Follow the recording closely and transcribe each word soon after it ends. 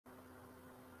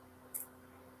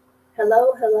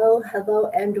Hello, hello, hello,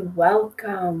 and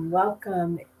welcome,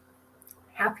 welcome.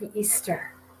 Happy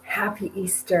Easter. Happy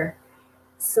Easter.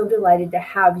 So delighted to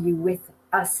have you with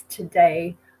us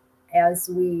today as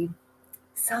we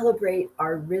celebrate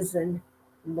our risen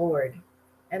Lord.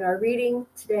 And our reading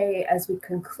today, as we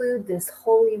conclude this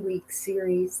Holy Week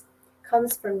series,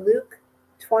 comes from Luke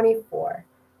 24,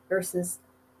 verses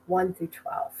 1 through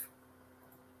 12.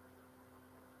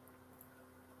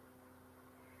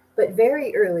 But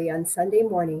very early on Sunday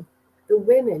morning, the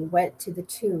women went to the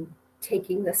tomb,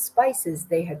 taking the spices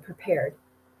they had prepared.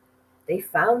 They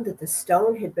found that the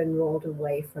stone had been rolled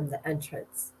away from the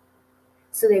entrance.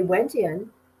 So they went in,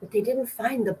 but they didn't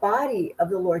find the body of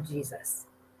the Lord Jesus.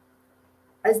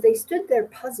 As they stood there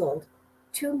puzzled,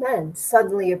 two men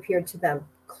suddenly appeared to them,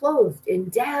 clothed in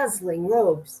dazzling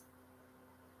robes.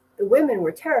 The women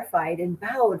were terrified and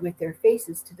bowed with their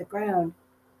faces to the ground.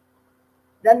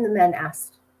 Then the men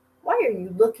asked, "Why are you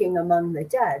looking among the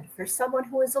dead for someone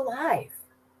who is alive?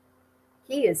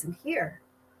 He isn't here.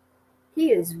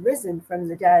 He is risen from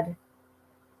the dead.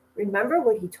 Remember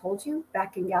what he told you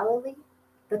back in Galilee?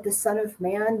 That the Son of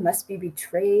Man must be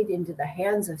betrayed into the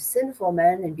hands of sinful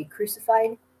men and be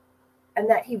crucified, and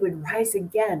that he would rise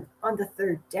again on the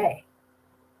third day."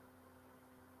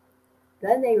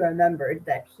 Then they remembered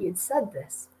that he had said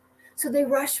this. So they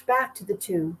rushed back to the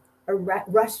tomb, or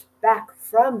rushed back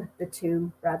from the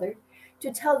tomb, rather,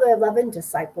 to tell the 11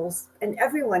 disciples and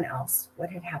everyone else what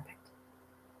had happened.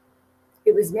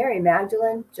 It was Mary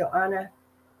Magdalene, Joanna,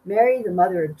 Mary, the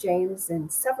mother of James,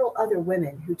 and several other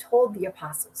women who told the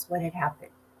apostles what had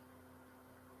happened.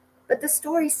 But the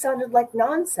story sounded like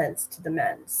nonsense to the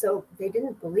men, so they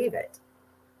didn't believe it.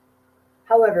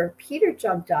 However, Peter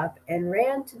jumped up and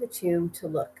ran to the tomb to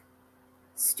look.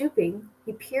 Stooping,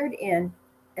 he peered in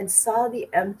and saw the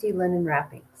empty linen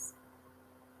wrappings.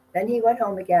 Then he went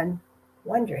home again,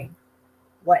 wondering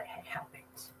what had happened.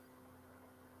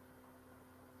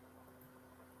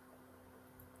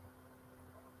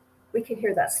 We can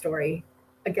hear that story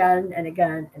again and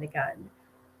again and again,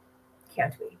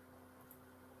 can't we?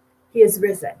 He is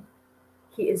risen.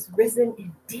 He is risen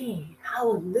indeed.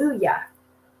 Hallelujah.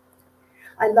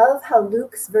 I love how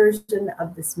Luke's version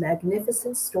of this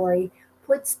magnificent story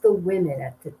puts the women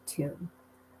at the tomb.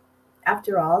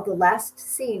 After all, the last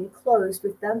scene closed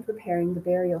with them preparing the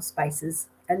burial spices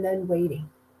and then waiting.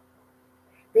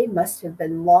 They must have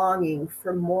been longing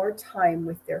for more time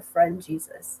with their friend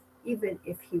Jesus, even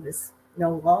if he was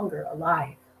no longer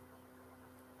alive.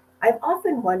 I've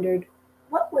often wondered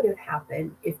what would have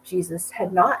happened if Jesus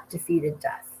had not defeated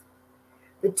death.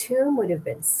 The tomb would have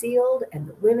been sealed, and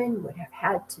the women would have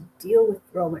had to deal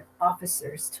with Roman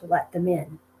officers to let them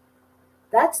in.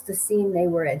 That's the scene they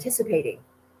were anticipating.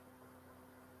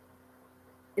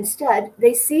 Instead,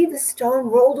 they see the stone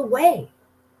rolled away.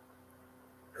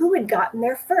 Who had gotten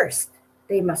there first?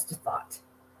 They must have thought.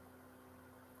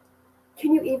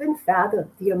 Can you even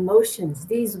fathom the emotions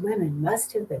these women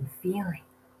must have been feeling?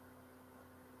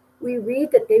 We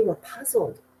read that they were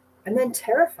puzzled and then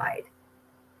terrified.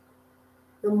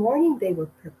 The morning they were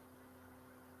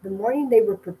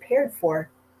prepared for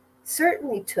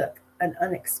certainly took an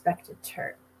unexpected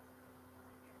turn.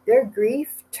 Their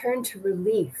grief turned to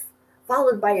relief,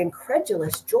 followed by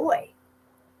incredulous joy.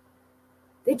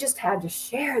 They just had to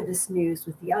share this news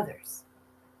with the others.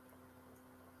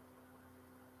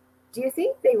 Do you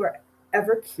think they were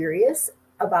ever curious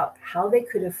about how they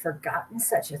could have forgotten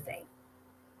such a thing?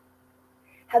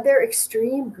 Had their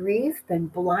extreme grief been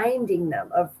blinding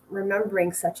them of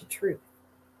remembering such a truth?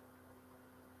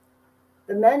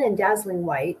 The men in dazzling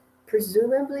white,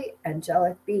 presumably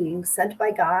angelic beings sent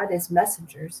by God as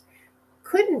messengers,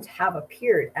 couldn't have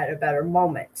appeared at a better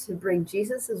moment to bring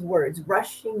Jesus' words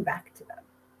rushing back to them.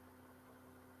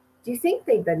 Do you think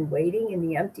they'd been waiting in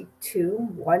the empty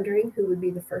tomb, wondering who would be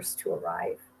the first to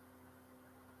arrive?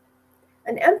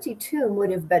 An empty tomb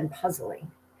would have been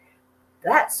puzzling.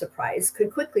 That surprise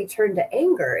could quickly turn to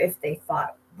anger if they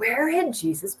thought, where had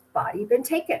Jesus' body been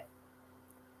taken?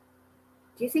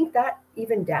 Do you think that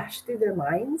even dashed through their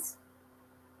minds?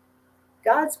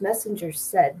 God's messenger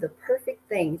said the perfect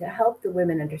thing to help the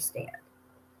women understand.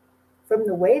 From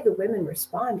the way the women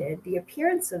responded, the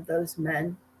appearance of those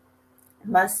men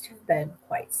must have been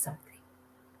quite something.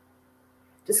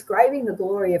 Describing the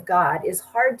glory of God is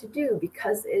hard to do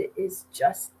because it is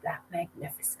just that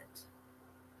magnificent.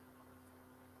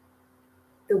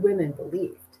 The women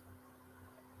believed.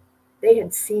 They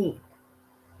had seen.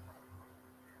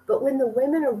 But when the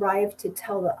women arrived to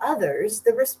tell the others,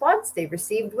 the response they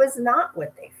received was not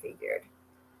what they figured.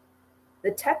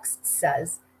 The text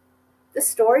says, the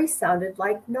story sounded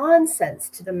like nonsense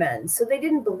to the men, so they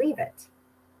didn't believe it.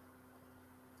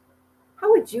 How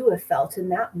would you have felt in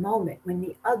that moment when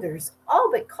the others all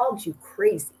but called you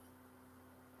crazy?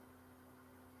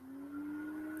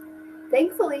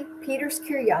 Thankfully, Peter's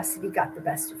curiosity got the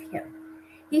best of him.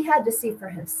 He had to see for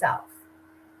himself.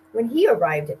 When he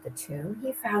arrived at the tomb,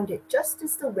 he found it just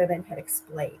as the women had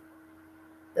explained.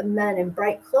 The men in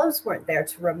bright clothes weren't there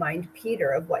to remind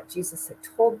Peter of what Jesus had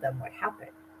told them would happen.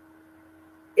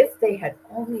 If they had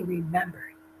only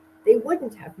remembered, they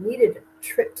wouldn't have needed a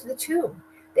trip to the tomb.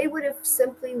 They would have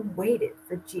simply waited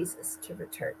for Jesus to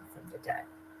return from the dead.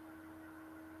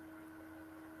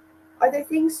 Are there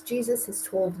things Jesus has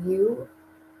told you,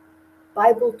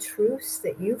 Bible truths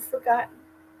that you've forgotten?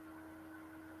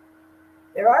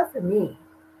 There are for me.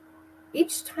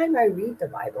 Each time I read the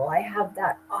Bible, I have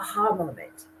that aha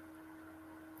moment.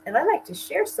 And I like to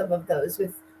share some of those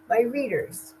with my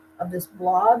readers of this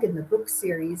blog and the book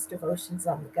series, Devotions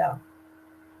on the Go.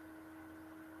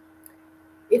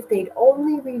 If they'd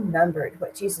only remembered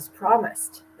what Jesus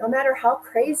promised, no matter how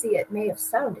crazy it may have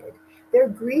sounded, their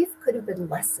grief could have been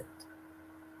lessened.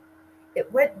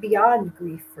 It went beyond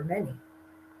grief for many.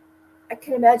 I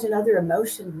can imagine other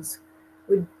emotions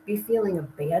would be feeling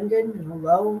abandoned and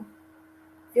alone,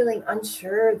 feeling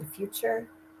unsure of the future,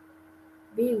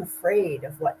 being afraid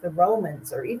of what the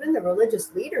Romans or even the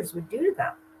religious leaders would do to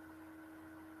them.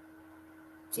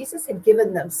 Jesus had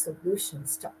given them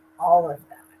solutions to all of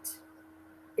that,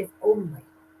 if only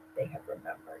they had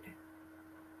remembered.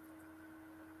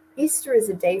 Easter is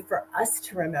a day for us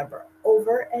to remember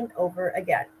over and over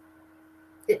again.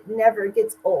 It never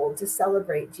gets old to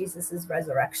celebrate Jesus'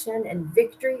 resurrection and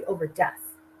victory over death.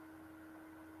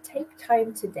 Take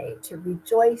time today to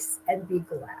rejoice and be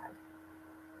glad.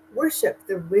 Worship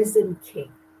the risen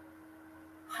King.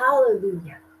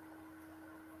 Hallelujah.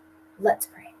 Let's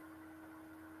pray.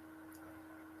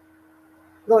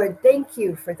 Lord, thank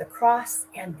you for the cross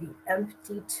and the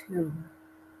empty tomb.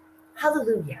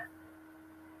 Hallelujah.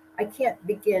 I can't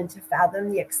begin to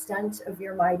fathom the extent of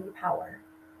your mighty power.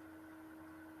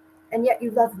 And yet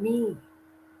you love me.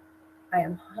 I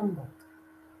am humbled.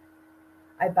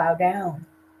 I bow down.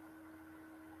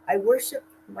 I worship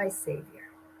my Savior.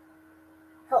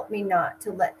 Help me not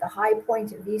to let the high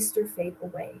point of Easter fade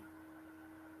away.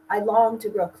 I long to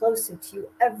grow closer to you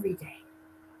every day.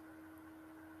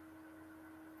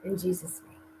 In Jesus'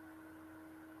 name.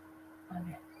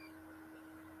 Amen.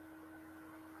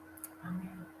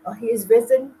 Amen. Well, he is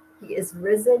risen. He is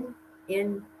risen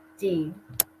indeed.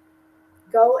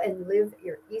 Go and live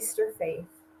your Easter faith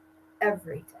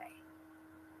every day.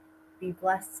 Be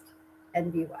blessed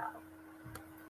and be well.